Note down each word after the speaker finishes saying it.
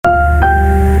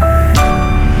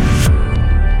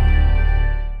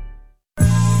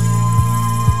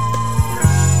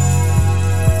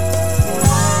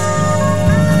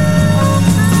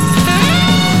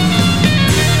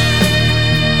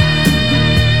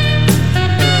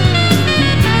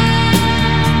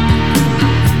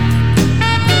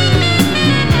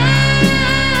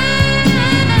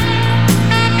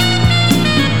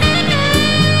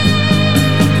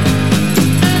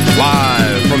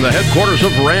headquarters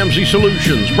of Ramsey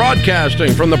Solutions,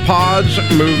 broadcasting from the Pods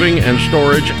Moving and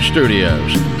Storage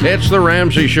Studios. It's The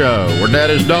Ramsey Show, where debt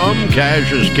is dumb,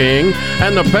 cash is king,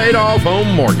 and the paid-off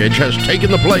home mortgage has taken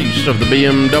the place of the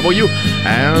BMW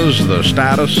as the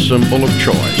status symbol of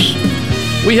choice.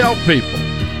 We help people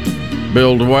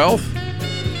build wealth,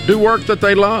 do work that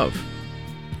they love,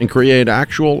 and create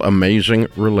actual amazing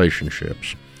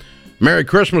relationships. Merry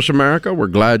Christmas, America. We're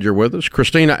glad you're with us.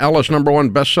 Christina Ellis,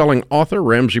 #1 best-selling author,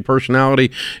 Ramsey personality,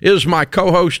 is my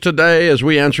co-host today as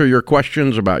we answer your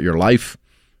questions about your life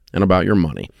and about your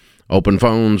money. Open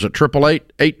phones at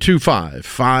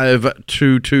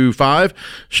 888-825-5225.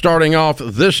 Starting off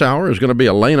this hour is going to be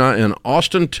Elena in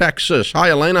Austin, Texas. Hi,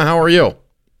 Elena. How are you?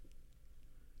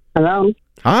 Hello.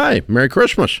 Hi. Merry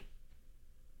Christmas.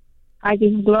 Hi,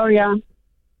 this is Gloria.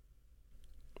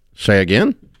 Say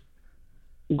again?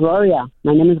 Gloria.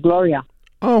 My name is Gloria.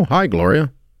 Oh, hi,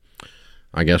 Gloria.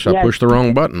 I guess I pushed the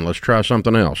wrong button. Let's try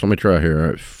something else. Let me try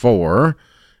here. For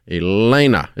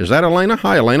Elena. Is that Elena?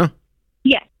 Hi, Elena.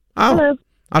 Yes. Oh, hello.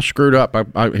 I screwed up.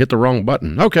 I hit the wrong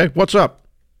button. Okay, what's up?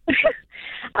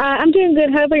 I'm doing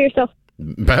good. How about yourself?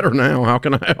 Better now. How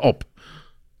can I help?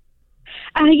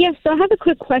 Yes, so I have a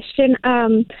quick question.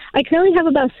 I currently have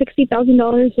about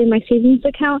 $60,000 in my savings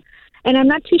account, and I'm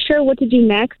not too sure what to do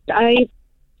next. I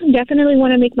definitely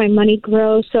want to make my money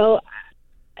grow. So,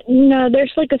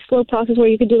 there's like a slow process where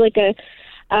you could do like a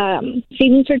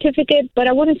savings certificate, but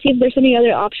I want to see if there's any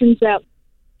other options that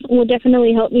will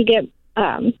definitely help me get,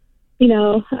 I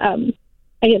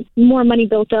get more money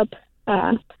built up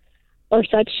or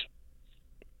such.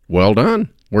 Well done.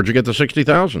 Where'd you get the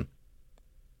 $60,000?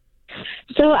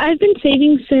 So I've been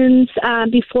saving since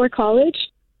before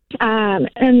college, but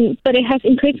it has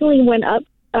increasingly went up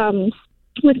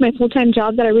with my full-time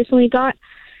job that I recently got,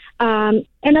 and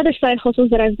other side hustles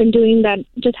that I've been doing that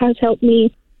just has helped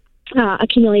me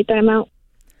accumulate that amount.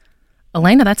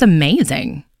 Elena, that's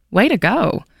amazing. Way to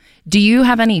go. Do you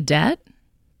have any debt?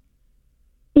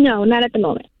 No, not at the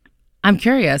moment. I'm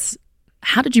curious,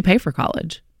 how did you pay for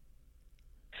college?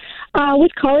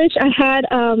 With college, I had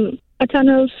a ton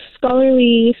of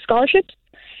scholarly scholarships.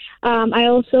 I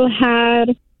also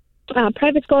had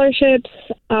private scholarships,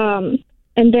 and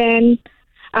then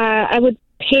I would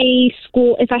pay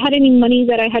school. If I had any money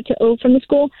that I had to owe from the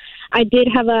school, I did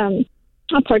have a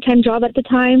part-time job at the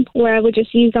time where I would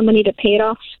just use the money to pay it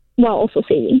off while also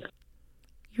saving.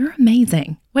 You're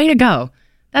amazing. Way to go.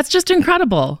 That's just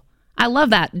incredible. I love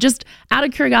that. Just out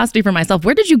of curiosity for myself,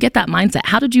 where did you get that mindset?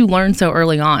 How did you learn so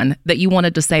early on that you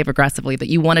wanted to save aggressively, that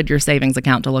you wanted your savings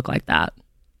account to look like that?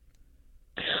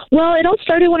 Well, it all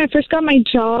started when I first got my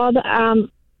job. I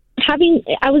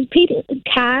was paid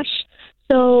cash,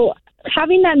 so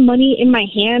having that money in my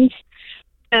hands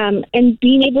and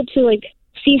being able to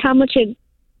see how much it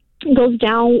goes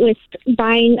down with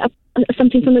buying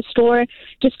something from the store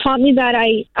just taught me that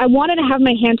I wanted to have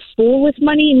my hands full with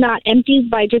money, not empty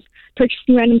by just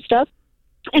purchasing random stuff.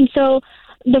 And so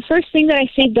the first thing that I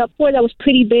saved up for that was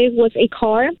pretty big was a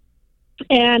car.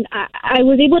 And I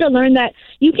was able to learn that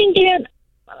you can get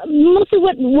mostly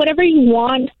whatever you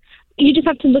want. You just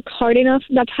have to look hard enough.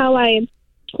 That's how I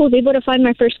was able to find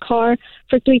my first car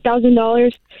for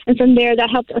 $3,000. And from there, that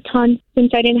helped a ton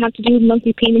since I didn't have to do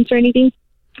monthly payments or anything.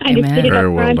 I just did it Very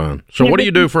well done. So what do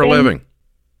you do for a living?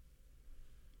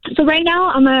 So right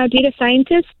now, I'm a data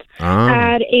scientist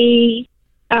at a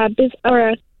car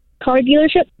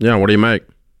dealership. Yeah, what do you make?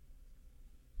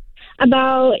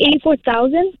 About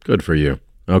 $84,000. Good for you.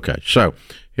 Okay, so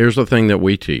here's the thing that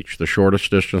we teach. The shortest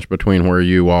distance between where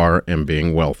you are and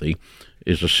being wealthy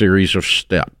is a series of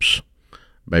steps.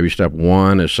 Baby step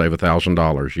 1 is save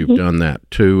 $1,000. You've done that.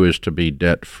 2 is to be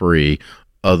debt-free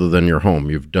other than your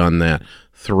home. You've done that.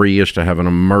 3 is to have an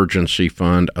emergency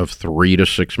fund of 3 to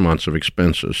 6 months of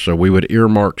expenses. So we would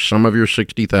earmark some of your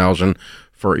 $60,000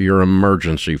 for your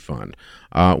emergency fund.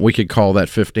 We could call that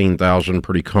 $15,000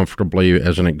 pretty comfortably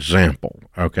as an example,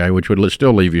 okay, which would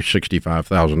still leave you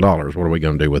 $65,000. What are we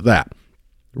going to do with that?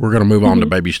 We're going to move on to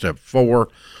baby step 4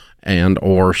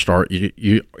 or start,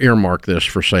 you earmark this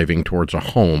for saving towards a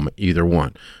home, either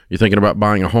one. You thinking about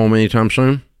buying a home anytime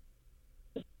soon?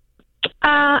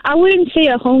 I wouldn't say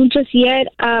a home just yet.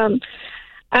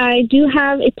 I do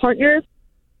have a partner,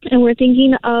 and we're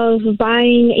thinking of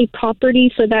buying a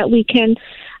property so that we can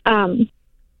rent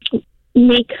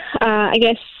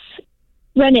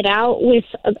it out with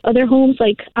other homes,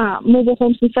 like mobile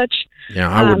homes and such.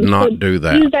 Yeah, I would not do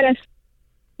that. Use that as,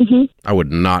 I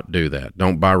would not do that.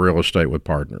 Don't buy real estate with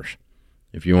partners.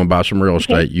 If you want to buy some real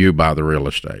estate, you buy the real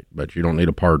estate, but you don't need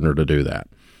a partner to do that.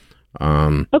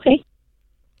 Okay.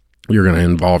 you're going to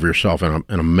involve yourself in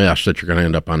a mess that you're going to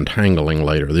end up untangling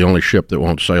later. The only ship that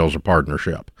won't sail is a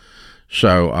partnership.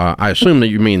 So I assume that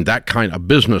you mean that kind of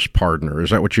business partner.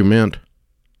 Is that what you meant?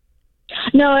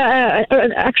 No,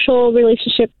 an actual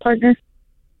relationship partner.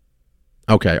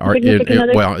 Okay.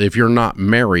 Well, if you're not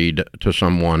married to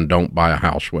someone, don't buy a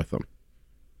house with them.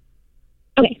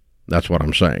 Okay. That's what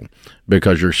I'm saying,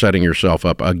 because you're setting yourself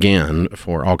up again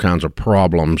for all kinds of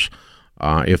problems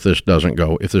if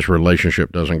this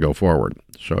relationship doesn't go forward.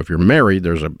 So if you're married,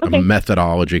 there's a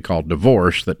methodology called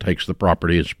divorce that takes the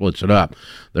property and splits it up.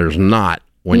 There's not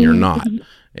when you're not.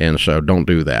 And so don't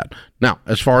do that. Now,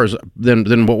 as far as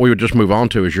then what we would just move on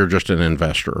to is you're just an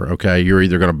investor, okay? You're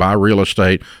either going to buy real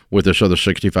estate with this other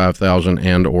 $65,000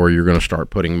 and or you're going to start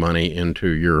putting money into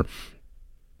your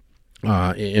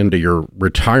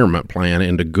retirement plan,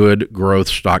 into good growth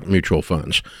stock mutual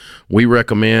funds. We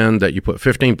recommend that you put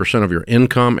 15% of your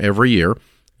income every year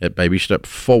at baby step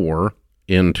 4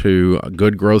 into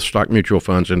good growth stock mutual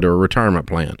funds into a retirement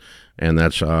plan. And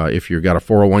that's if you've got a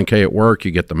 401k at work,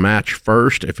 you get the match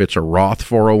first. If it's a Roth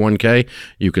 401k,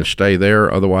 you can stay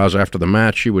there. Otherwise, after the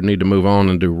match, you would need to move on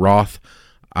and do Roth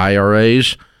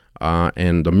IRAs.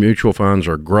 And the mutual funds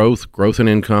are growth and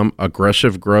income,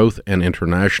 aggressive growth, and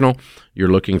international.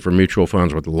 You're looking for mutual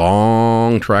funds with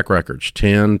long track records,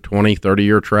 10, 20,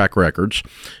 30-year track records.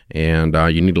 And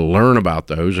you need to learn about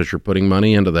those as you're putting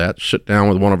money into that. Sit down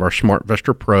with one of our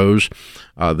SmartVestor pros.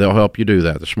 They'll help you do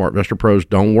that. The SmartVestor pros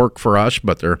don't work for us,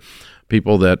 but they're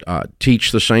people that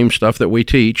teach the same stuff that we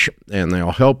teach, and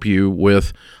they'll help you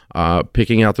with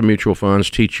picking out the mutual funds,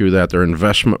 teach you that. They're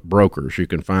investment brokers. You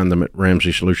can find them at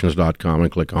RamseySolutions.com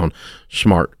and click on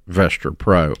SmartVestor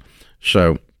Pro.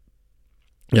 So,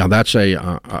 yeah, that's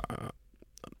the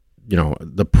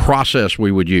process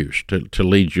we would use to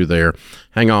lead you there.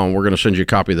 Hang on, we're going to send you a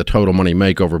copy of the Total Money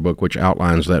Makeover book, which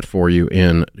outlines that for you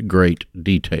in great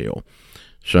detail.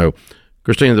 So,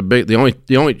 Christina, the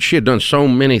only she had done so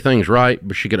many things right,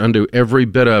 but she could undo every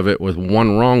bit of it with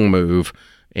one wrong move.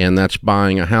 And that's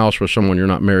buying a house with someone you're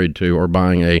not married to, or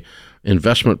buying a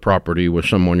investment property with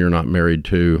someone you're not married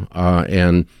to,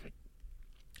 and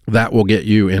that will get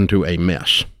you into a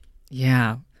mess.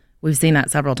 Yeah, we've seen that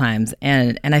several times,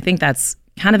 and I think that's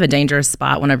kind of a dangerous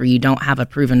spot whenever you don't have a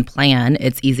proven plan.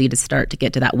 It's easy to start to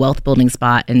get to that wealth building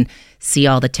spot and see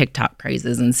all the TikTok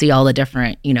crazes and see all the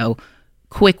different,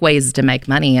 quick ways to make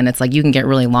money, and it's like you can get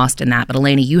really lost in that. But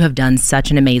Eleni, you have done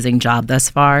such an amazing job thus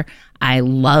far. I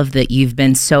love that you've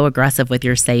been so aggressive with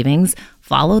your savings.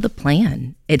 Follow the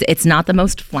plan. It's not the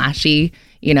most flashy,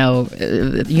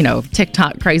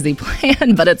 TikTok crazy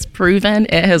plan, but it's proven.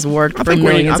 It has worked for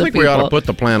millions of people. We ought to put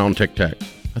the plan on TikTok.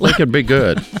 I think it'd be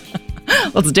good.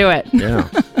 Let's do it. Yeah,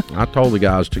 I told the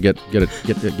guys to get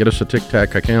us a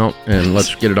TikTok account and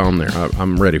let's get it on there.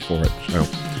 I'm ready for it. So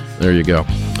there you go.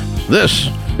 This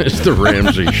is the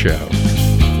Ramsey Show.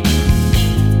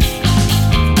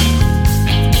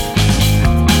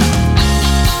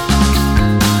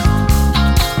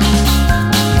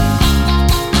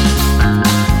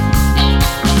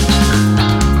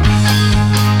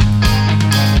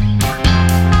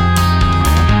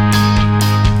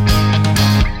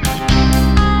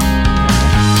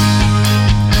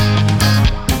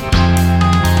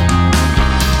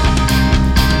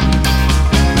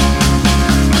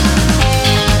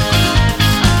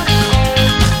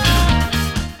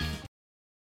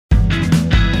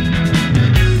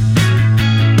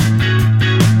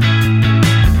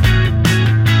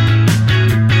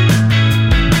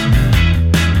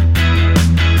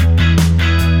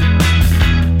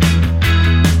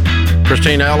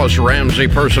 Christine Ellis, Ramsey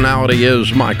Personality,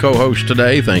 is my co-host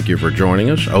today. Thank you for joining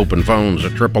us. Open phones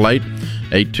at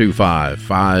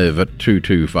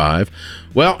 888-825-5225.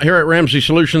 Well, here at Ramsey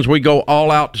Solutions, we go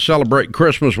all out to celebrate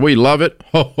Christmas. We love it.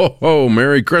 Ho, ho, ho.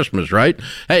 Merry Christmas, right?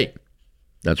 Hey,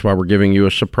 that's why we're giving you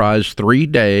a surprise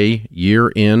 3-day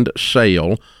year-end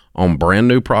sale on brand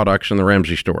new products in the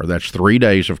Ramsey store. That's 3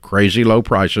 days of crazy low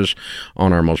prices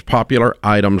on our most popular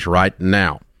items right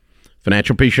now.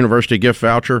 Financial Peace University gift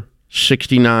voucher,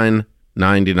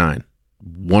 $69.99.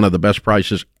 One of the best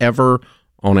prices ever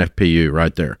on FPU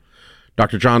right there.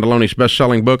 Dr. John Deloney's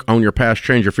best-selling book, Own Your Past,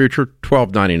 Change Your Future,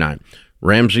 $12.99.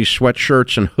 Ramsey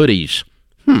sweatshirts and hoodies.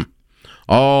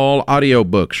 All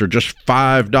audiobooks are just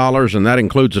 $5, and that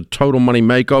includes a Total Money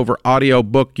Makeover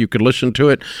audiobook. You could listen to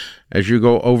it as you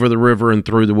go over the river and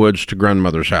through the woods to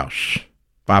grandmother's house.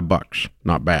 $5,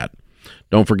 not bad.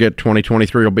 Don't forget,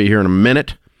 2023 will be here in a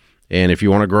minute. And if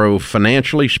you want to grow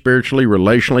financially, spiritually,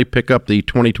 relationally, pick up the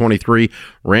 2023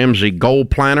 Ramsey Goal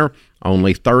Planner,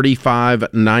 only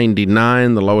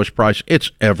 $35.99, the lowest price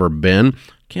it's ever been.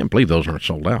 can't believe those aren't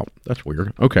sold out. That's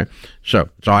weird. Okay. So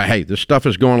hey, this stuff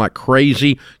is going like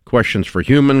crazy. Questions for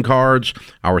Human cards.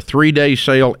 Our 3-day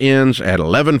sale ends at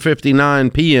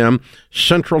 11:59 p.m.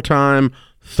 Central Time,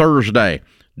 Thursday.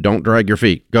 Don't drag your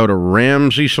feet. Go to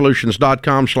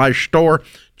RamseySolutions.com/store.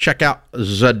 Check out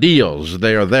the deals.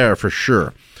 They are there for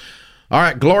sure. All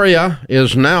right, Gloria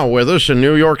is now with us in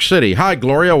New York City. Hi,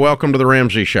 Gloria. Welcome to the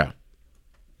Ramsey Show.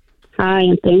 Hi,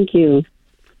 and thank you.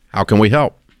 How can we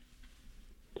help?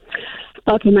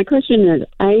 Okay, my question is,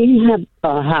 I have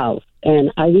a house,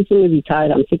 and I recently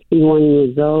retired. I'm 61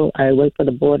 years old. I worked for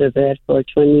the Board of Ed for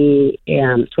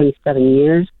 27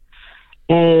 years,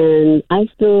 and I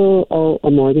still owe a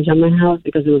mortgage on my house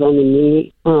because it was only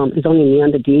me. It's only me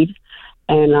on the deed,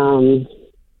 and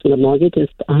the mortgage is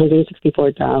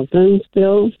 $164,000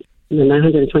 still, and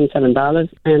 $927.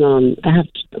 And I have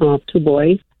 2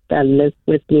 boys that live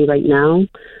with me right now.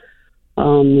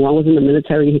 One was in the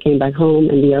military, he came back home,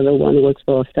 and the other one works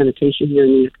for sanitation here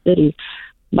in New York City.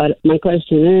 But my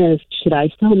question is, should I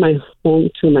sell my home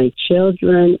to my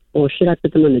children, or should I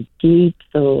put them on a deed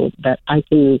so that I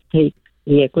can take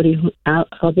the equity out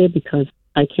of it? Because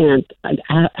I can't. I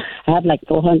have like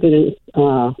 $400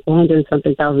 and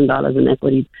something thousand in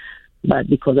equity, but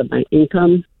because of my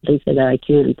income, they say that I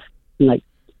can't,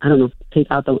 take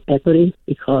out the equity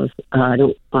because I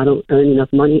don't earn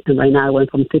enough money. And right now, I went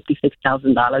from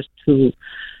 $56,000 to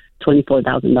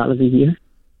 $24,000 a year.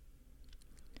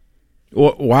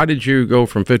 Well, why did you go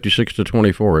from 56 to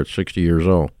 24 at 60 years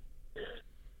old?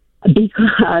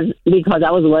 Because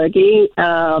I was working,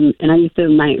 and I used to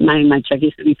my check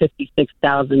used to be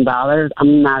 $56,000.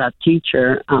 I'm not a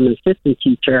teacher; I'm an assistant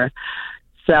teacher.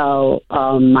 So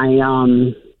my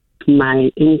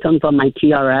income from my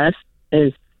TRS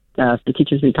is the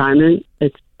teacher's retirement.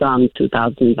 It's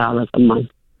 $2,000 a month.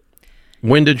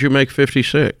 When did you make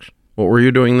 56? What were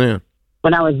you doing then?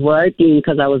 When I was working,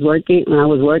 When I was working.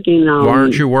 Why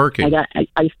aren't you working? Because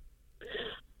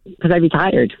I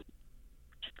retired.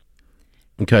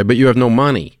 Okay, but you have no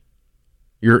money.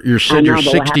 You said you're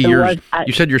 60 years.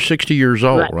 You said you're 60 years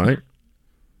old, right?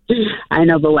 I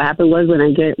know, but what happened was when I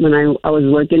was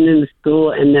working in the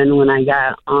school, and then when I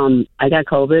got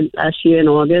COVID last year in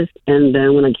August, and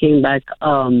then when I came back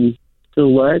to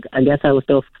work, I guess I was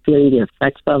still feeling the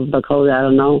effects of the COVID. I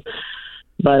don't know,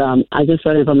 but I just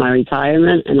waited for my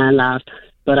retirement, and I left.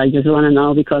 But I just want to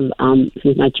know because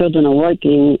since my children are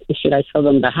working, should I sell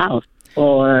them the house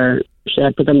or should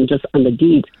I put them just on the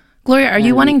deed? Gloria, are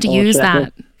you wanting to use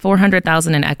that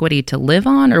 $400,000 in equity to live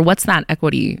on, or what's that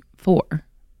equity for?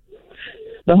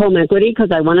 The home equity, because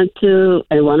I wanted to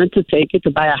take it to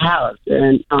buy a house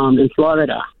in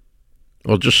Florida.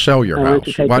 Well, just sell your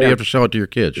house. Why do you have to sell it to your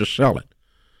kids? Just sell it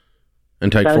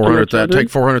and take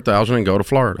 $400,000 and go to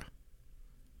Florida.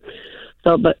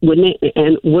 So, but wouldn't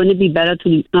it be better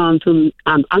to I'm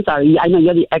sorry, I know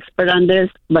you're the expert on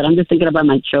this, but I'm just thinking about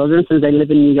my children since they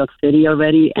live in New York City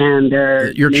already, and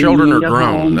your children are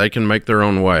grown. Home. They can make their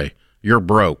own way. You're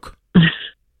broke.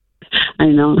 I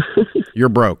know. You're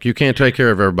broke. You can't take care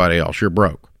of everybody else. You're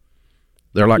broke.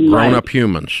 They're like grown-up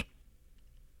humans.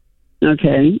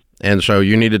 Okay. And so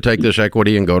you need to take this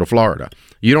equity and go to Florida.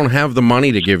 You don't have the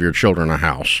money to give your children a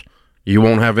house. You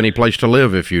won't have any place to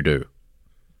live if you do.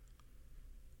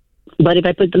 But if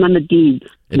I put them on the deed...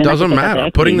 It doesn't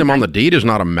matter. Putting them on the deed is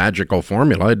not a magical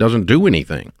formula. It doesn't do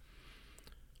anything.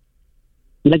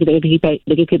 They could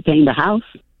keep paying the house?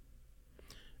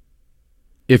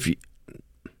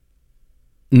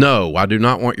 No, I do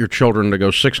not want your children to go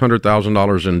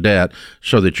 $600,000 in debt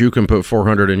so that you can put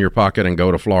 $400 in your pocket and go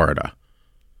to Florida.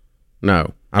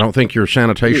 No, I don't think your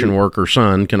sanitation worker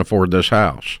son can afford this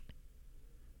house.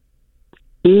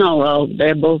 No, well,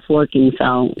 they're both working,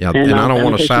 so... Yeah, and I don't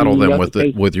want to saddle them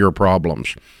with your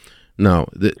problems. No,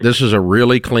 this is a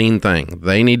really clean thing.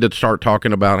 They need to start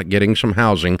talking about getting some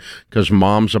housing because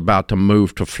Mom's about to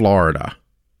move to Florida.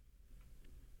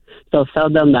 So sell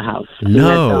them the house.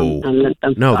 No,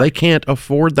 they can't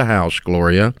afford the house,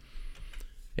 Gloria.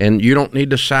 And you don't need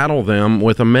to saddle them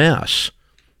with a mess.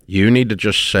 You need to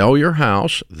just sell your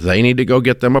house. They need to go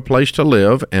get them a place to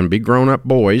live and be grown-up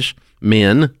boys,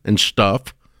 men and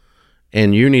stuff.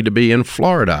 And you need to be in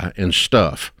Florida and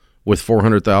stuff with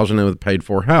 $400,000 in a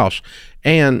paid-for house.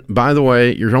 And, by the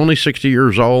way, you're only 60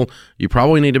 years old. You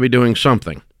probably need to be doing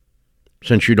something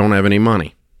since you don't have any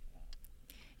money.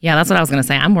 Yeah, that's what I was going to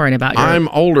say. I'm worried about you. I'm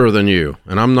older than you,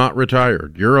 and I'm not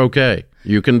retired. You're okay.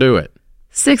 You can do it.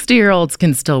 60-year-olds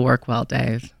can still work well,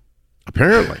 Dave.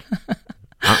 Apparently.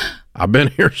 I've been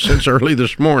here since early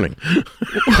this morning.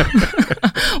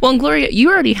 Well, and Gloria,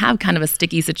 you already have kind of a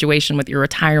sticky situation with your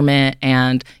retirement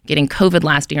and getting COVID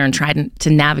last year and trying to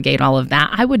navigate all of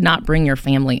that. I would not bring your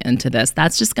family into this.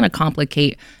 That's just going to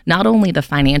complicate not only the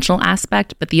financial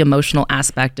aspect, but the emotional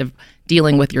aspect of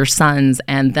dealing with your sons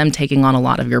and them taking on a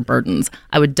lot of your burdens.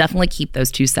 I would definitely keep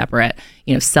those two separate.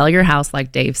 Sell your house,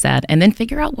 like Dave said, and then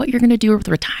figure out what you're going to do with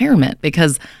retirement.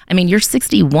 Because, you're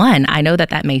 61. I know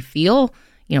that may feel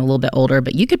a little bit older,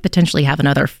 but you could potentially have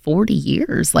another 40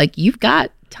 years. Like, you've got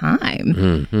time.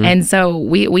 Mm-hmm. And so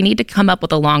we need to come up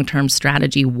with a long-term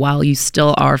strategy while you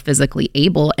still are physically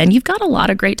able. And you've got a lot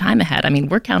of great time ahead.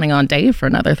 We're counting on Dave for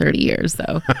another 30 years,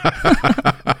 so.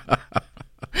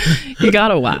 You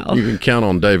got a while. You can count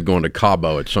on Dave going to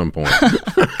Cabo at some point.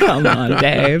 Come on,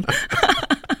 Dave.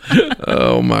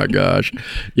 Oh my gosh.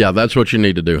 Yeah, that's what you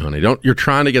need to do, honey. You're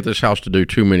trying to get this house to do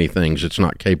too many things. It's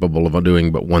not capable of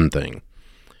doing but one thing.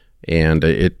 And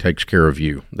it takes care of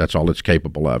you. That's all it's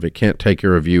capable of. It can't take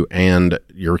care of you and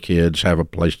your kids have a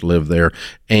place to live there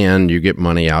and you get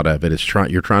money out of it.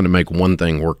 You're trying to make one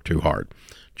thing work too hard.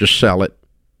 Just sell it,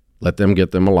 let them get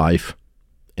them a life,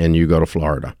 and you go to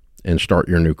Florida and start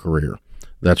your new career.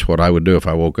 That's what I would do if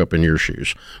I woke up in your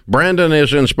shoes. Brandon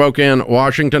is in Spokane,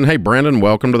 Washington. Hey, Brandon,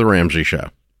 welcome to the Ramsey Show.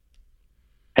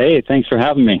 Hey, thanks for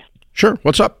having me. Sure.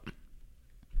 What's up?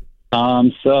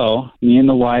 So me and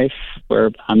the wife,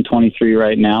 I'm 23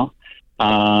 right now.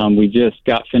 We just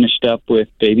got finished up with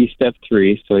baby step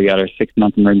 3. So we got our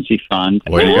 6-month emergency fund.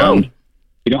 Way to go.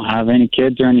 We don't have any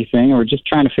kids or anything. We're just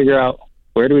trying to figure out,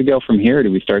 where do we go from here?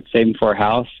 Do we start saving for a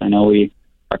house? I know we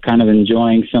are kind of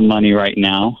enjoying some money right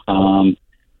now. I'm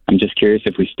just curious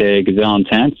if we stay gazelle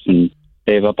intense and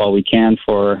save up all we can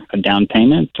for a down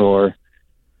payment, or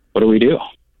what do we do?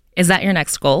 Is that your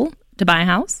next goal, to buy a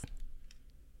house?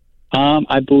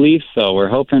 I believe so. We're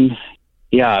hoping,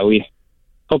 we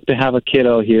hope to have a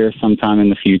kiddo here sometime in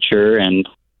the future, and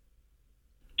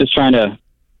just trying to,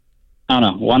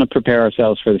 want to prepare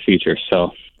ourselves for the future.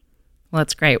 So, well,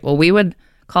 that's great. Well, we would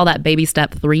call that baby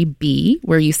step 3B,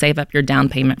 where you save up your down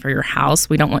payment for your house.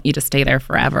 We don't want you to stay there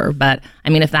forever. But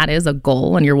if that is a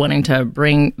goal and you're wanting to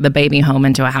bring the baby home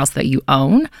into a house that you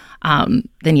own,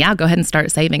 then go ahead and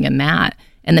start saving in that.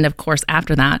 And then, of course,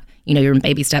 after that, you're in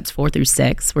baby steps 4 through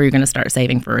 6, where you're going to start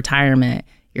saving for retirement,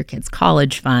 your kid's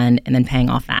college fund, and then paying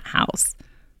off that house.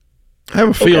 I have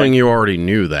a feeling you already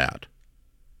knew that.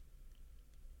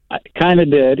 I kind of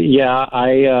did. Yeah.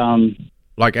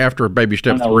 Like after baby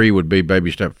step 3 would be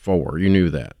baby step 4. You knew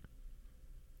that.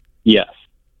 Yes.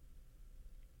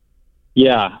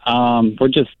 Yeah. We're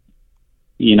just,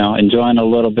 enjoying a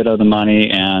little bit of the money,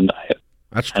 and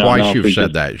that's twice you've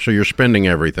said that. So you're spending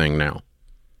everything now.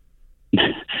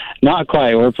 Not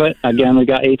quite. We got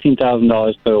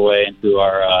 $18,000 put away into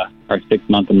our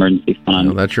 6-month emergency fund.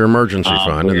 Well, that's your emergency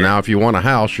fund. And now if you want a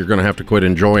house, you're going to have to quit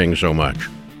enjoying so much.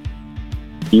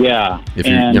 Yeah. If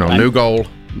you,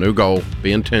 new goal,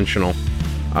 be intentional.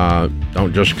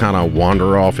 Don't just kind of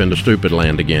wander off into stupid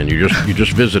land again. You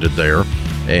just visited there,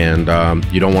 and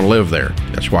you don't want to live there.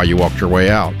 That's why you walked your way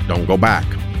out. Don't go back.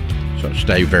 So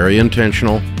stay very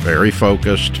intentional, very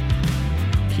focused.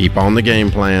 Keep on the game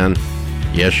plan.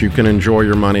 Yes, you can enjoy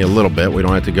your money a little bit. We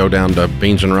don't have to go down to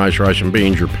beans and rice and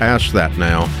beans. You're past that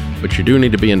now, but you do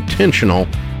need to be intentional.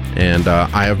 And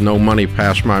I have no money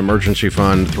past my emergency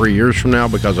fund 3 years from now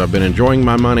because I've been enjoying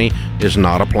my money is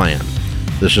not a plan.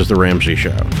 This is The Ramsey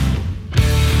Show.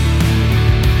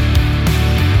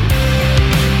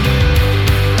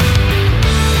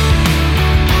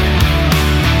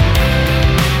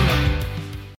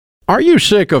 Are you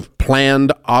sick of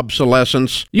planned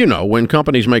obsolescence? When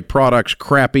companies make products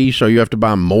crappy, so you have to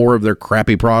buy more of their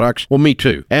crappy products. Well, me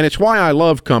too. And it's why I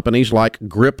love companies like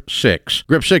Grip 6.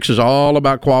 Grip 6 is all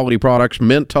about quality products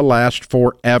meant to last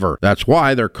forever. That's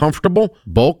why their comfortable,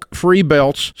 bulk-free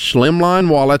belts, slimline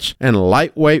wallets, and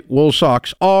lightweight wool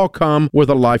socks all come with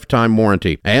a lifetime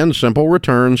warranty and simple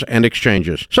returns and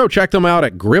exchanges. So check them out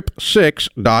at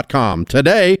grip6.com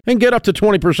today and get up to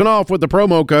 20% off with the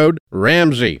promo code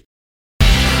Ramsey.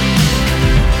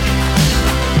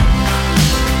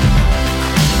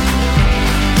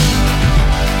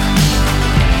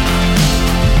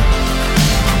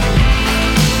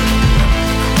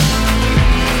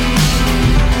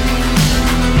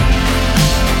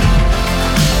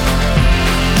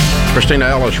 Christina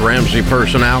Ellis, Ramsey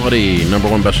personality,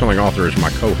 #1 best-selling author, is my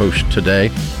co-host today.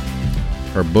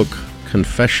 Her book,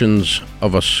 Confessions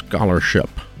of a Scholarship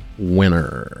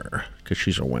Winner, because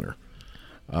she's a winner.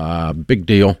 A big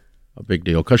deal,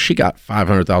 because she got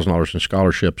 $500,000 in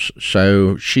scholarships.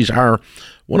 So she's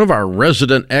one of our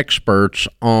resident experts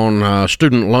on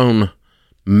student loan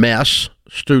mess,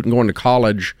 student going to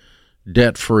college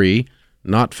debt-free.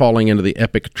 not falling into the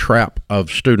epic trap of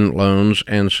student loans.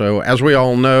 And so, as we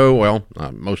all know, well,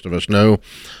 most of us know,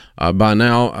 by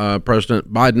now,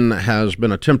 President Biden has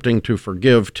been attempting to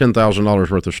forgive $10,000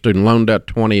 worth of student loan debt,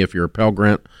 $20,000 if you're a Pell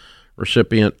Grant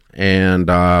recipient, and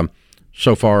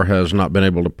so far has not been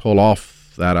able to pull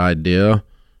off that idea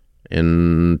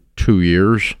in 2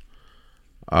 years.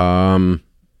 The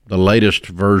latest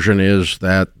version is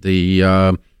that the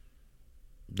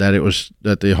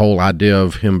whole idea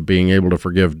of him being able to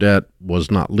forgive debt was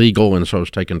not legal, and so it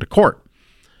was taken to court.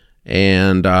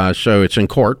 And so it's in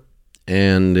court,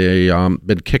 and they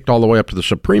been kicked all the way up to the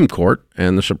Supreme Court,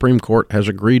 and the Supreme Court has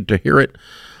agreed to hear it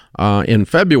in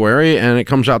February, and it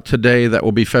comes out today. That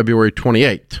will be February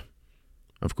 28th.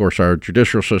 Of course, our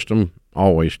judicial system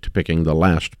always picking the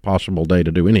last possible day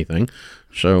to do anything,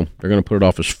 so they're going to put it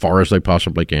off as far as they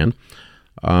possibly can.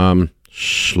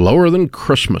 Slower than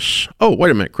Christmas. Oh, wait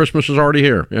a minute. Christmas is already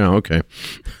here. Yeah, okay.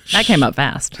 That came up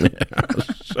fast.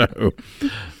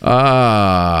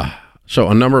 So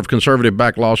a number of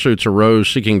conservative-backed lawsuits arose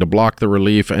seeking to block the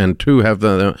relief, and two of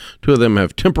them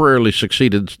have temporarily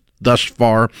succeeded thus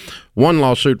far. One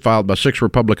lawsuit filed by 6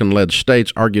 Republican-led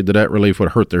states argued that debt relief would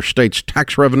hurt their state's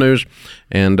tax revenues,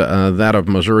 and that of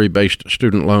Missouri-based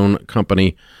student loan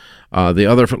company. The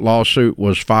other lawsuit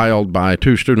was filed by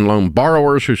 2 student loan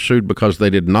borrowers who sued because they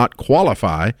did not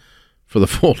qualify for the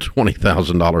full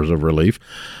 $20,000 of relief.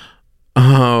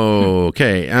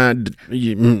 Okay.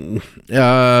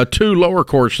 2 lower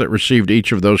courts that received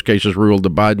each of those cases ruled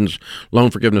that Biden's loan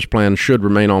forgiveness plan should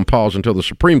remain on pause until the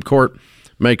Supreme Court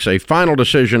makes a final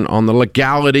decision on the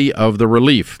legality of the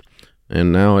relief.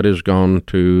 And now it has gone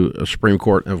to the Supreme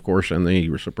Court, of course, and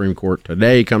the Supreme Court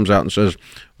today comes out and says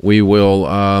we will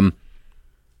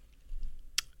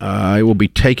I will be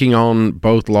taking on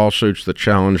both lawsuits that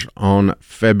challenged on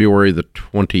February the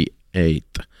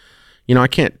 28th. You know, I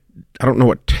don't know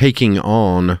what taking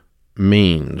on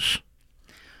means.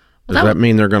 Does that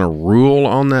mean they're going to rule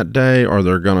on that day, or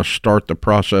they're going to start the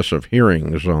process of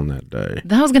hearings on that day?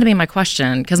 That was going to be my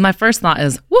question, because my first thought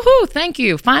is, woohoo, thank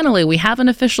you. Finally, we have an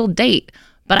official date.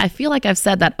 But I feel like I've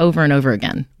said that over and over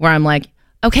again, where I'm like,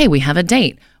 okay, we have a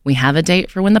date. We have a date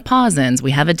for when the pause ends.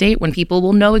 We have a date when people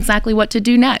will know exactly what to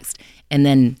do next. And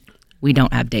then we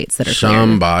don't have dates that are clear.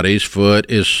 Somebody's foot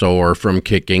is sore from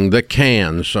kicking the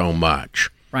can so much.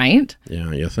 Right?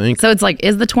 Yeah, you think? So it's like,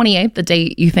 is the 28th the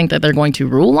date you think that they're going to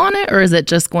rule on it, or is it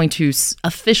just going to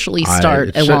officially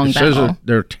start a long battle?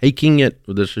 They're taking it,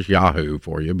 this is Yahoo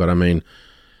for you, but I mean,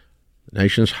 the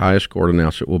nation's highest court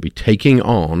announced it will be taking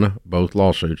on both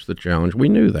lawsuits that challenge. We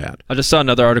knew that. I just saw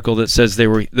another article that says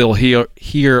they'll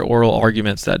hear oral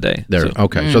arguments that day.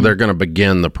 So they're going to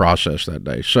begin the process that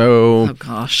day. So, oh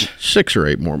gosh, 6 or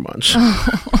 8 more months.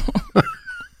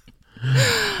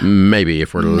 Maybe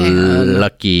if we're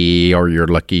lucky, or you're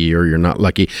lucky, or you're not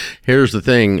lucky. Here's the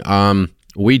thing.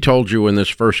 We told you when this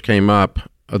first came up,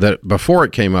 that before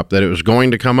it came up, that it was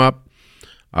going to come up.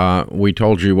 We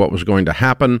told you what was going to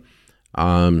happen.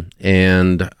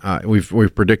 And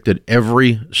we've predicted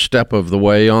every step of the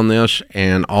way on this,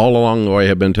 and all along the way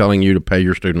have been telling you to pay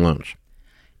your student loans.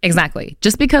 Exactly.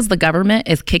 Just because the government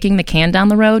is kicking the can down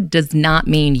the road does not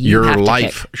mean you have to your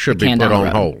life should be put on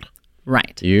hold.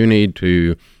 Right. You need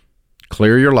to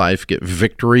clear your life, get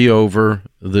victory over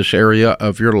this area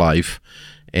of your life,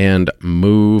 and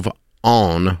move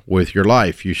on with your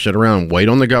life. You sit around and wait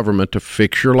on the government to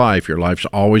fix your life. Your life's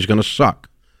always going to suck.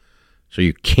 So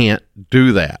you can't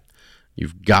do that.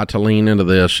 You've got to lean into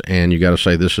this, and you got to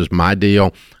say, this is my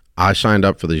deal. I signed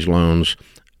up for these loans.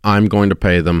 I'm going to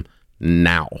pay them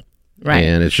now. Right.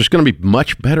 And it's just going to be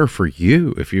much better for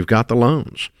you if you've got the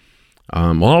loans.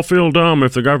 Well, I'll feel dumb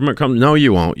if the government comes. No,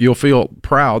 you won't. You'll feel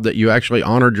proud that you actually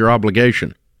honored your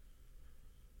obligation.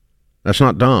 That's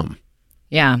not dumb.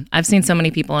 Yeah. I've seen so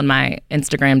many people in my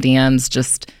Instagram DMs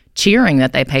just cheering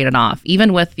that they paid it off.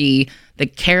 Even with the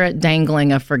carrot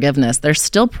dangling of forgiveness, they're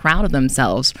still proud of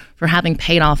themselves for having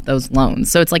paid off those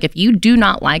loans. So it's like, if you do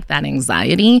not like that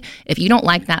anxiety, if you don't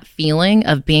like that feeling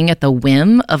of being at the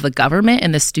whim of the government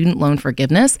and the student loan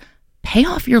forgiveness, pay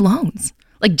off your loans.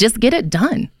 Like, just get it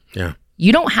done. Yeah.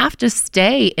 You don't have to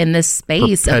stay in this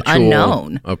space of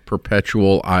unknown. A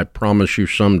perpetual, I promise you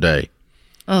someday.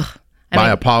 Ugh.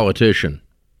 By a politician.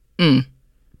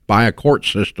 By a court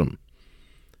system.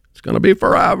 It's going to be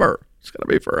forever. It's going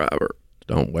to be forever.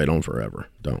 Don't wait on forever.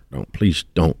 Don't. Please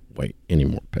don't wait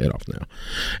anymore. Pay it off now.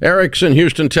 Eric's in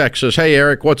Houston, Texas. Hey,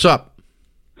 Eric, what's up?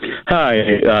 Hi,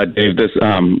 Dave.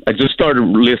 I just started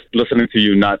listening to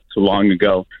you not too long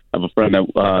ago. I have a friend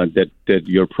that did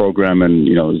your program and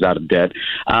is out of debt.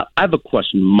 I have a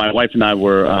question. My wife and I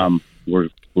were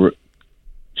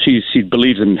she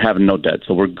believes in having no debt.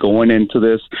 So we're going into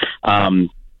this,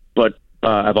 but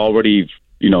I've already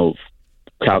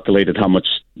calculated how much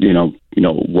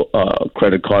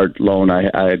credit card loan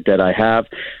that I have.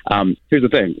 Here's the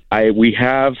thing: we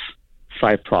have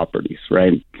 5 properties,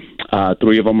 right?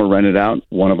 3 of them are rented out.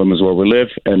 One of them is where we live,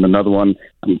 and another one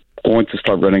I'm going to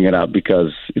start renting it out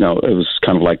because it was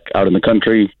kind of like out in the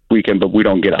country weekend, but we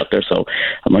don't get out there. So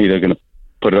I'm either going to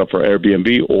put it up for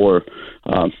Airbnb or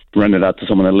rent it out to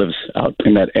someone that lives out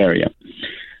in that area.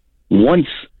 When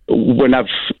I've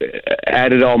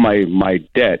added all my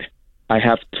debt, I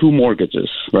have 2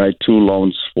 mortgages, right? 2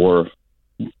 loans but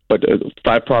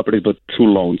 5 properties, but 2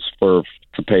 loans to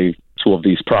pay 2 of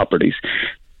these properties.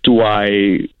 Do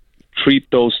I treat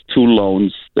those 2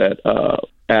 loans that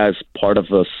as part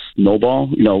of a snowball?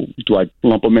 Do I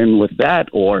lump them in with that,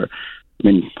 or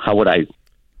how would I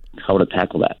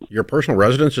tackle that? Your personal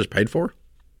residence is paid for?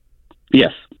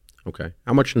 Yes. Okay.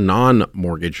 How much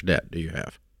non-mortgage debt do you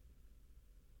have?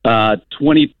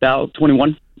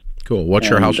 21. Cool. What's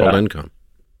your household income?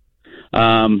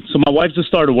 So my wife just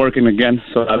started working again,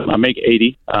 so I make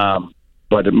 80.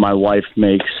 But my wife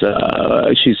makes,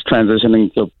 she's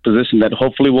transitioning to a position that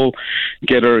hopefully will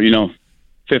get her,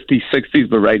 50s, 60s.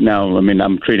 But right now,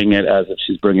 I'm treating it as if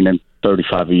she's bringing in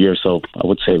 35 a year. So I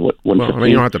would say what 115. Well,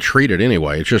 you don't have to treat it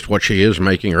anyway. It's just what she is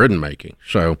making or isn't making.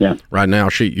 So right now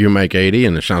you make 80,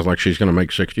 and it sounds like she's going to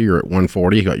make 60. You're at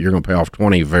 140. You're going to pay off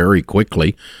 20 very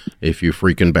quickly if you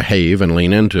freaking behave and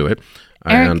lean into it.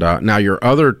 Eric? And now your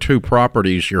other 2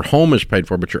 properties, your home is paid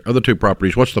for, but your other 2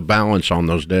 properties, what's the balance on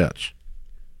those debts?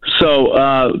 So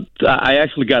I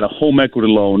actually got a home equity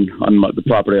loan on the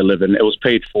property I live in. It was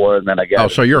paid for, and then I got. Oh,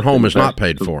 so your home is not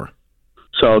paid for?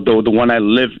 So the one I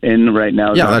live in right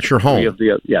now. Yeah, that's your home.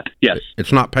 Yes.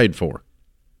 It's not paid for.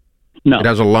 No. It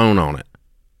has a loan on it.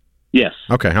 Yes.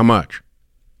 Okay, how much?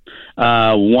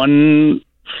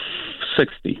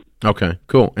 160. Okay,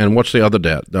 cool. And what's the other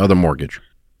debt? The other mortgage?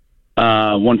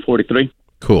 143.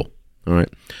 Cool. All right.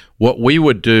 What we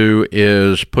would do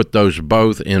is put those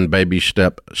both in baby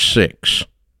step 6.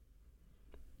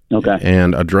 Okay.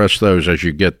 And address those as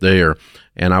you get there.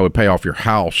 And I would pay off your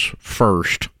house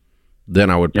first,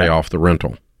 then I would pay off the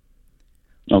rental.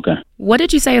 Okay. What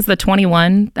did you say is the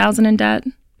 $21,000 in debt?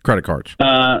 Credit cards.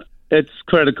 It's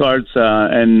credit cards,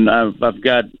 and I've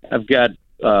got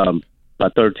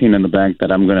about 13 in the bank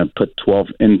that I'm going to put 12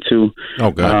 into.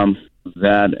 Oh, good.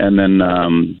 That, and then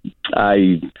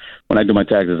when I do my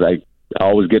taxes, I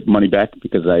always get money back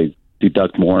because I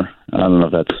deduct more. I don't know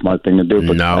if that's a smart thing to do,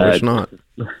 but no, it's not.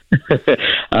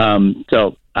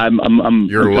 So I'm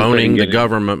you're loaning the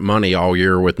government money all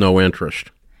year with no interest,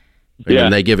 and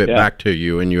then they give it back to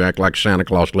you, and you act like Santa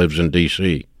Claus lives in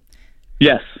D.C.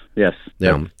 Yes. Yeah.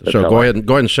 That's So go ahead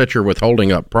and set your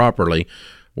withholding up properly,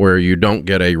 where you don't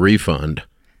get a refund,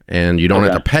 and you don't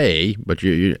have to pay, but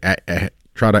you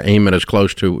try to aim it as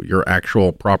close to your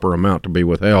actual proper amount to be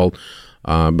withheld,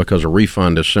 because a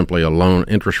refund is simply a loan,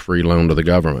 interest-free loan to the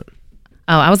government.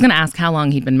 Oh, I was going to ask how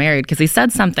long he'd been married, because he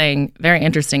said something very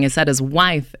interesting. He said his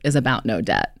wife is about no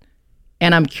debt.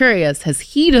 And I'm curious, has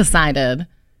he decided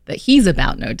that he's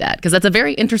about no debt? Because that's a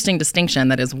very interesting distinction,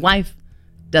 that his wife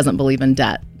doesn't believe in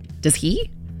debt. Does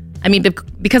he?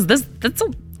 Because that's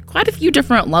quite a few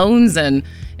different loans and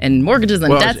mortgages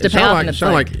and debts to pay off. It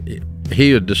sounded like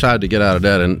he had decided to get out of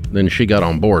debt, and then she got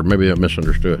on board. Maybe I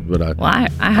misunderstood, but I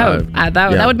hope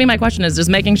that would be my question, is just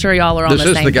making sure y'all are on the same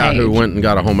page. This is the guy who went and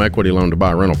got a home equity loan to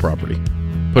buy a rental property.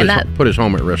 Put his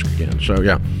home at risk again. So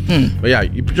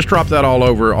but you just drop that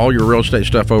all your real estate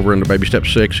stuff over into baby step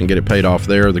 6 and get it paid off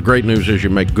there. The great news is you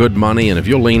make good money, and if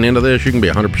you'll lean into this, you can be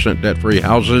 100% debt-free,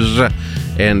 houses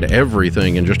and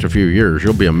everything in just a few years.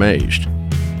 You'll be amazed.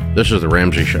 This is The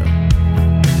Ramsey Show.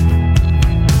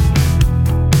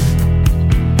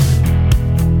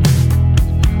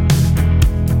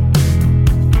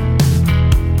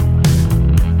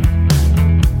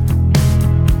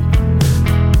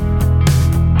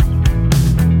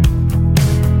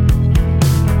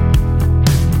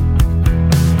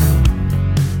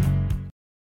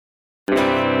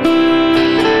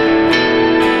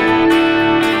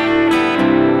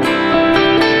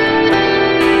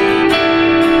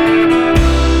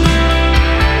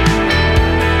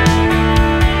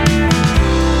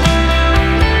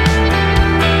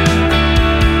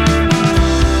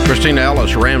 Christina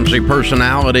Ellis, Ramsey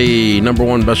personality,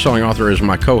 #1 best-selling author, is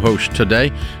my co-host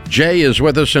today. Jay is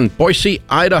with us in Boise,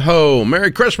 Idaho.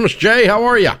 Merry Christmas, Jay. How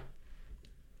are you?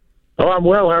 Oh, I'm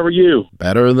well. How are you?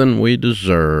 Better than we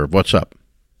deserve. What's up?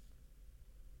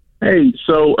 Hey,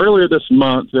 so earlier this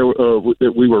month,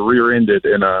 we were rear-ended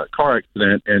in a car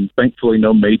accident, and thankfully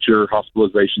no major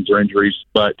hospitalizations or injuries,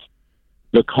 but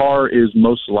the car is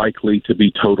most likely to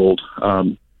be totaled.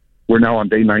 We're now on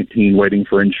day 19 waiting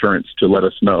for insurance to let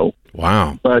us know.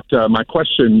 Wow. But my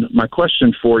question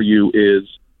for you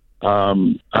is,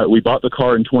 we bought the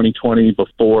car in 2020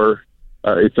 before,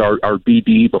 it's our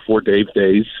BD before Dave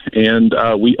days, and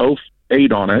we owe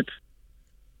 8 on it.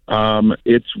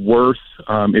 It's worth,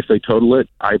 if they total it,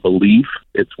 I believe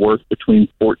it's worth between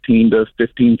 $14,000 to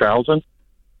 $15,000.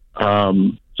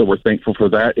 So we're thankful for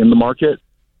that in the market.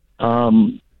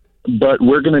 But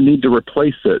we're going to need to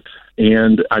replace it.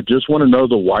 And I just want to know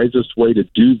the wisest way to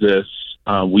do this.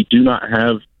 We do not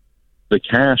have the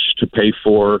cash to pay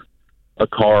for a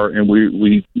car, and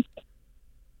we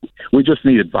just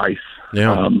need advice.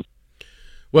 Yeah.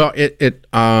 Well,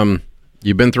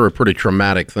 you've been through a pretty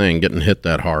traumatic thing. Getting hit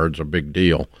that hard is a big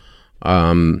deal.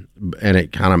 And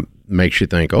it kind of makes you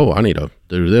think, oh, I need to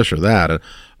do this or that.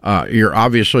 You're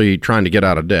obviously trying to get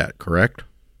out of debt, correct?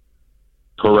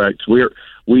 Correct.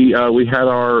 We had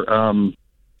our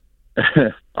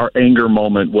our anger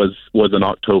moment was in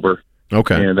October.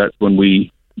 Okay. And that's when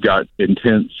we got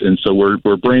intense. And so we're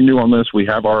brand new on this. We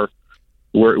have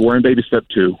we're in baby step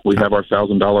 2. We have our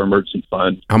 $1,000 emergency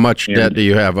fund. How much debt do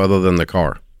you have other than the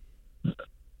car?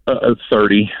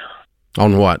 30.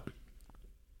 On what?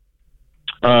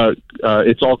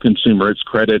 It's all consumer. It's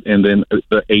credit, and then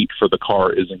the 8 for the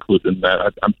car is included in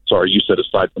that. I'm sorry, you said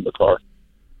aside from the car.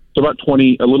 So about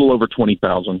a little over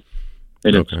 20,000,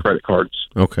 and it's credit cards.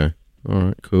 Okay. All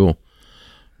right. Cool.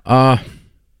 Well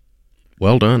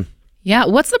done. Yeah.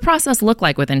 What's the process look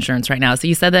like with insurance right now? So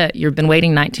you said that you've been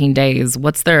waiting 19 days.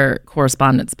 What's their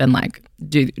correspondence been like?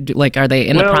 Are they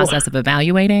in the process of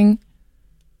evaluating?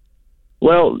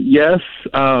 Well, yes.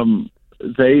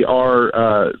 They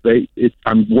are.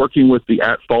 I'm working with the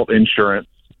at-fault insurance,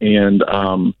 and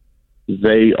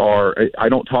they are. I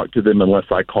don't talk to them unless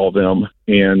I call them,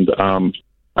 and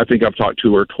I think I've talked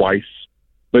to her twice.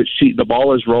 But the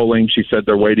ball is rolling. She said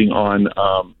they're waiting on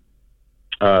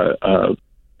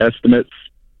estimates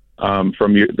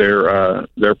from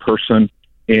their person,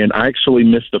 and I actually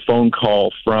missed a phone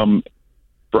call from.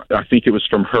 I think it was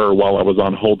from her while I was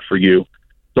on hold for you.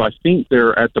 So I think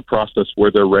they're at the process where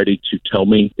they're ready to tell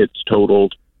me it's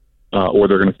totaled, or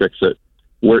they're going to fix it.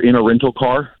 We're in a rental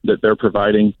car that they're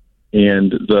providing,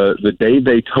 and the day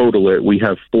they total it, we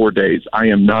have 4 days. I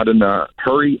am not in a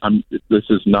hurry.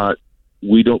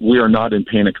 We are not in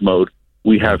panic mode.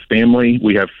 We have family,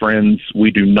 we have friends.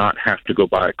 We do not have to go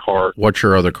buy a car. What's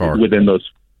your other car? Within those,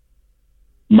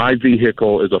 my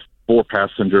vehicle is a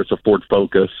 4-passenger. It's a Ford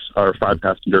Focus, or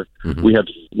 5-passenger. Mm-hmm.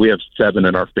 We have 7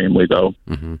 in our family, though.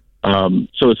 Mm-hmm.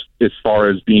 So as far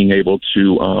as being able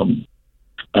to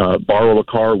borrow a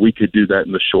car, we could do that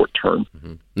in the short term.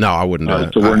 Mm-hmm. No, I wouldn't do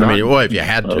that. So if you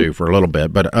had to for a little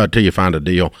bit, but till you find a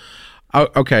deal.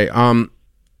 Okay.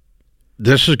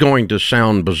 This is going to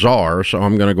sound bizarre, so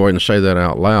I'm going to go ahead and say that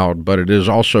out loud, but it is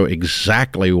also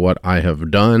exactly what I have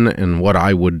done and what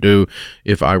I would do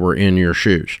if I were in your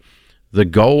shoes. The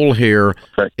goal here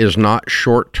is not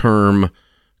short-term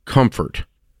comfort.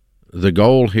 The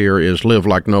goal here is live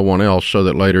like no one else so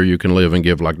that later you can live and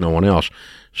give like no one else.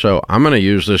 So I'm going to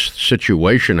use this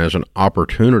situation as an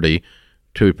opportunity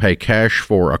to pay cash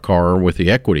for a car with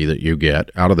the equity that you get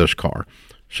out of this car.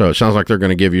 So it sounds like they're going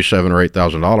to give you $7,000 or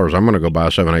 $8,000. I'm going to go buy a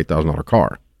 $7,000 or $8,000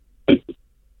 car.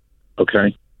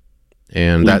 Okay.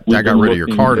 And that got rid of your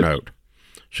car note.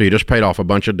 So you just paid off a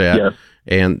bunch of debt. Yes.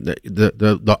 And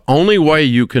the only way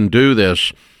you can do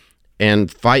this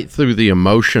and fight through the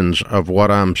emotions of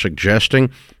what I'm suggesting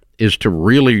is to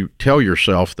really tell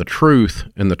yourself the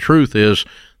truth. And the truth is,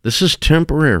 this is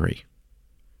temporary.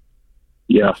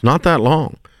 Yeah. It's not that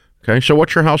long. Okay. So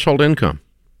what's your household income?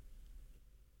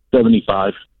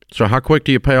 75. So how quick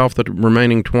do you pay off the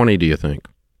remaining 20, do you think?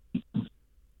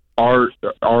 Our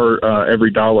every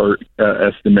dollar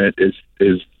estimate is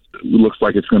looks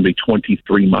like it's going to be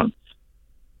 23 months.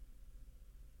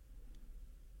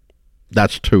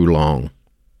 That's too long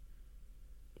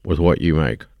with what you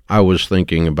make. I was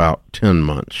thinking about 10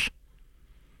 months.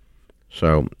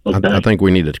 So okay. I think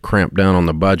we need to cramp down on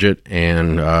the budget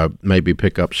and maybe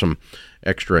pick up some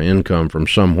extra income from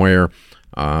somewhere.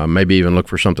 Maybe even look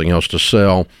for something else to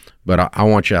sell, but I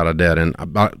want you out of debt, and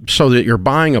so that you're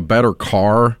buying a better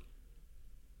car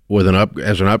with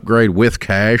as an upgrade with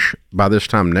cash by this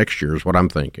time next year is what I'm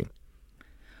thinking.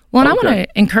 Well, and I want to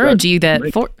encourage you that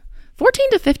 $14,000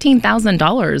 to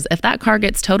 $15,000, if that car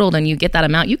gets totaled and you get that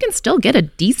amount, you can still get a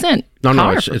decent car. No,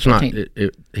 it's not.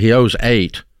 He owes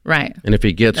 8. Right. And if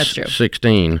he gets That's true.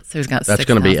 16, So he's got that's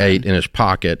going to be 6,000. 8 in his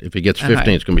pocket. If he gets 15,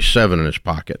 Okay. it's going to be 7 in his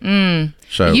pocket.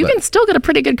 So You can still get a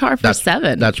pretty good car for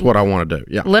 7. That's what I want to do.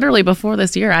 Yeah. Literally before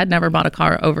this year, I'd never bought a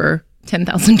car over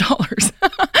 $10,000.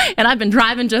 And I've been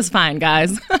driving just fine,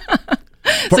 guys.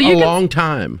 For a long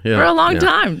time. Yeah. For a long Yeah.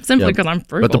 time, simply Yeah. because I'm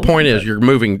frugal. But the point is, you're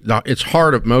moving. It's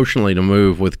hard emotionally to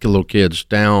move with little kids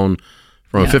down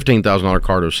from a $15,000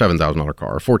 car to a $7,000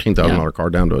 car, a $14,000 car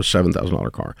down to a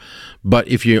 $7,000 car. But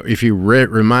if you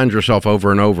remind yourself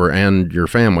over and over and your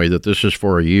family that this is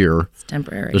for a year, It's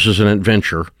temporary. this is an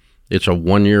adventure. It's a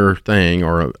 1-year thing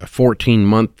or a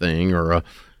 14-month thing or a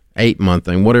 8-month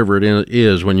thing, whatever it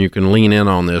is, when you can lean in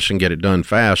on this and get it done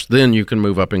fast, then you can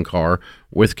move up in car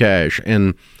with cash.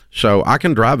 And so I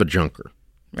can drive a junker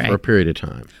for a period of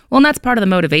time. Well, and that's part of the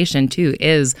motivation too,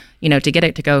 is, to get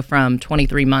it to go from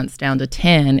 23 months down to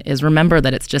 10 is remember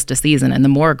that it's just a season. And the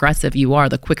more aggressive you are,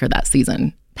 the quicker that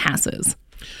season passes.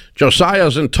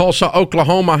 Josiah's in Tulsa,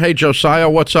 Oklahoma. Hey, Josiah,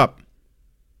 what's up?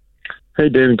 Hey,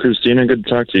 Dave and Christina. Good to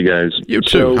talk to you guys. You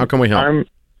too. How can we help?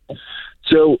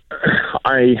 So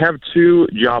I have 2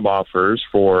 job offers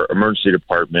for emergency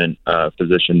department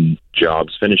physician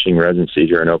jobs, finishing residency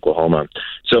here in Oklahoma.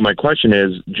 So my question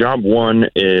is, job 1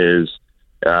 is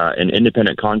an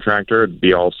independent contractor. It'd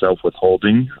be all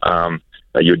self-withholding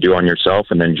that you would do on yourself.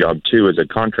 And then job 2 is a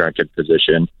contracted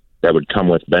position that would come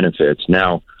with benefits.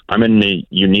 Now, I'm in a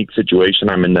unique situation.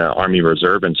 I'm in the Army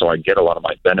Reserve, and so I get a lot of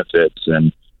my benefits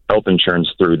and health insurance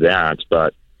through that.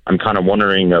 But I'm kind of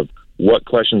wondering of what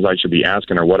questions I should be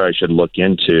asking or what I should look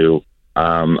into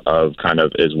of kind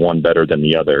of, is one better than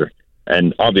the other?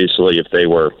 And obviously, if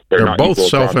they're not both equal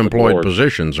across the self-employed board.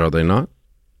 positions, are they not?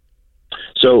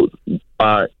 So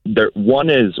one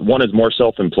is more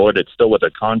self-employed. It's still with a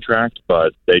contract,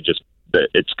 but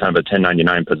it's kind of a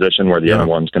 1099 position where the other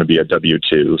one's going to be a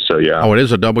W-2. So yeah. Oh, it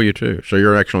is a W-2. So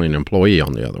you're actually an employee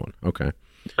on the other one. Okay.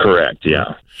 Correct.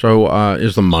 Yeah. So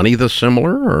is the money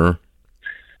similar or?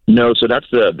 No, so that's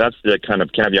the kind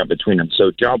of caveat between them.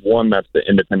 So job 1, that's the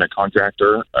independent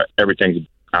contractor. Everything's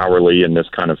hourly in this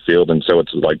kind of field, and so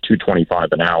it's like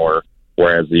 $225 an hour.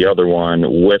 Whereas the other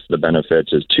one with the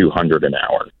benefits is $200 an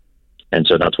hour. And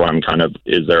so that's why I'm kind of,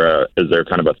 is there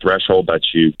kind of a threshold that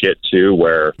you get to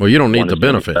where? Well, you don't need one the is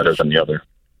gonna be benefits. better than the other.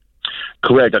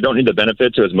 Correct. I don't need the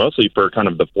benefits. It was mostly for kind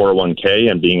of the 401k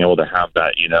and being able to have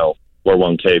that,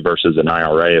 401k versus an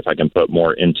IRA, if I can put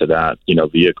more into that,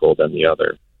 vehicle than the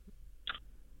other.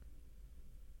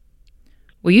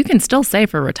 Well, you can still save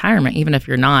for retirement, even if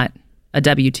you're not a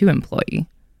W-2 employee.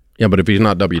 Yeah, but if he's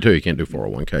not W-2, he can't do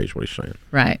 401k is what he's saying.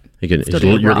 Right. He can. Still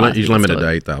do Roth, He's you can limited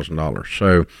still- to $8,000.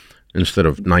 So instead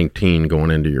of 19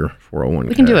 going into your 401k.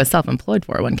 We can do a self-employed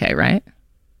 401k, right?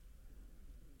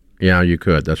 Yeah, you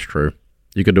could. That's true.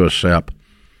 You could do a SEP,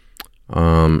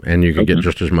 and you can get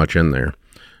just as much in there.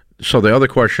 So the other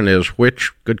question is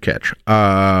good catch. The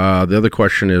other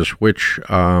question is which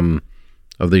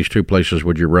of these 2 places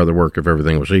would you rather work if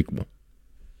everything was equal?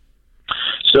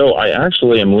 So I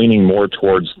actually am leaning more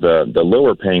towards the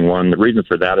lower paying one. The reason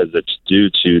for that is it's due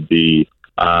to the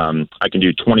I can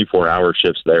do 24-hour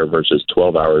shifts there versus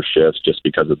 12-hour shifts just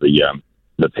because of the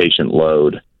patient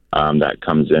load that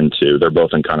comes into. They're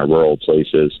both in kind of rural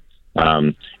places,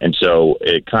 and so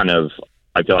it kind of,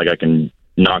 I feel like I can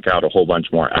knock out a whole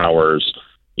bunch more hours,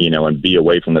 and be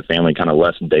away from the family kind of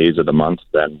less days of the month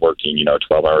than working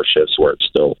 12-hour shifts where it's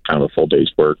still kind of a full day's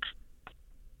work.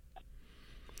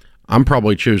 I'm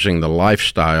probably choosing the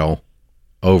lifestyle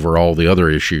over all the other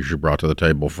issues you brought to the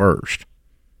table first.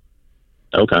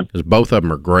 Okay. Because both of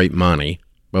them are great money.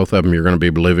 Both of them you're going to be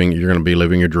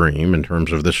living your dream in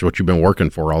terms of this is what you've been working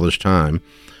for all this time.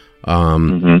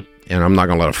 And I'm not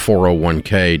going to let a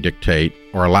 401k dictate,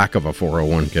 or a lack of a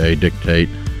 401k dictate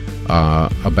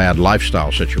a bad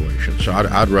lifestyle situation. So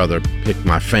I'd rather pick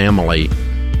my family,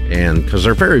 and because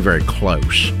they're very, very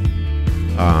close.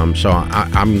 So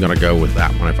I'm going to go with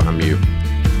that one if I'm you,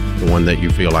 the one that you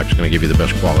feel like is going to give you the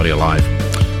best quality of life.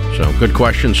 So good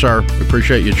question, sir. We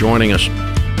appreciate you joining us.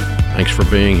 Thanks for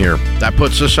being here. That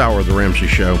puts this hour of The Ramsey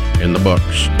Show in the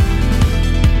books.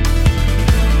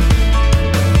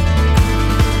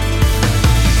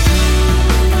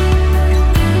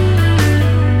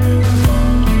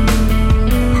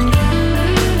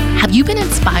 Have you been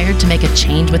inspired to make a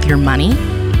change with your money?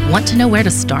 Want to know where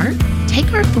to start?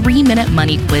 Take our 3-minute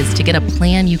money quiz to get a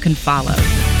plan you can follow.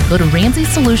 Go to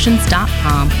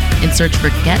RamseySolutions.com and search for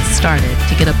Get Started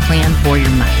to get a plan for your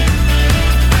money.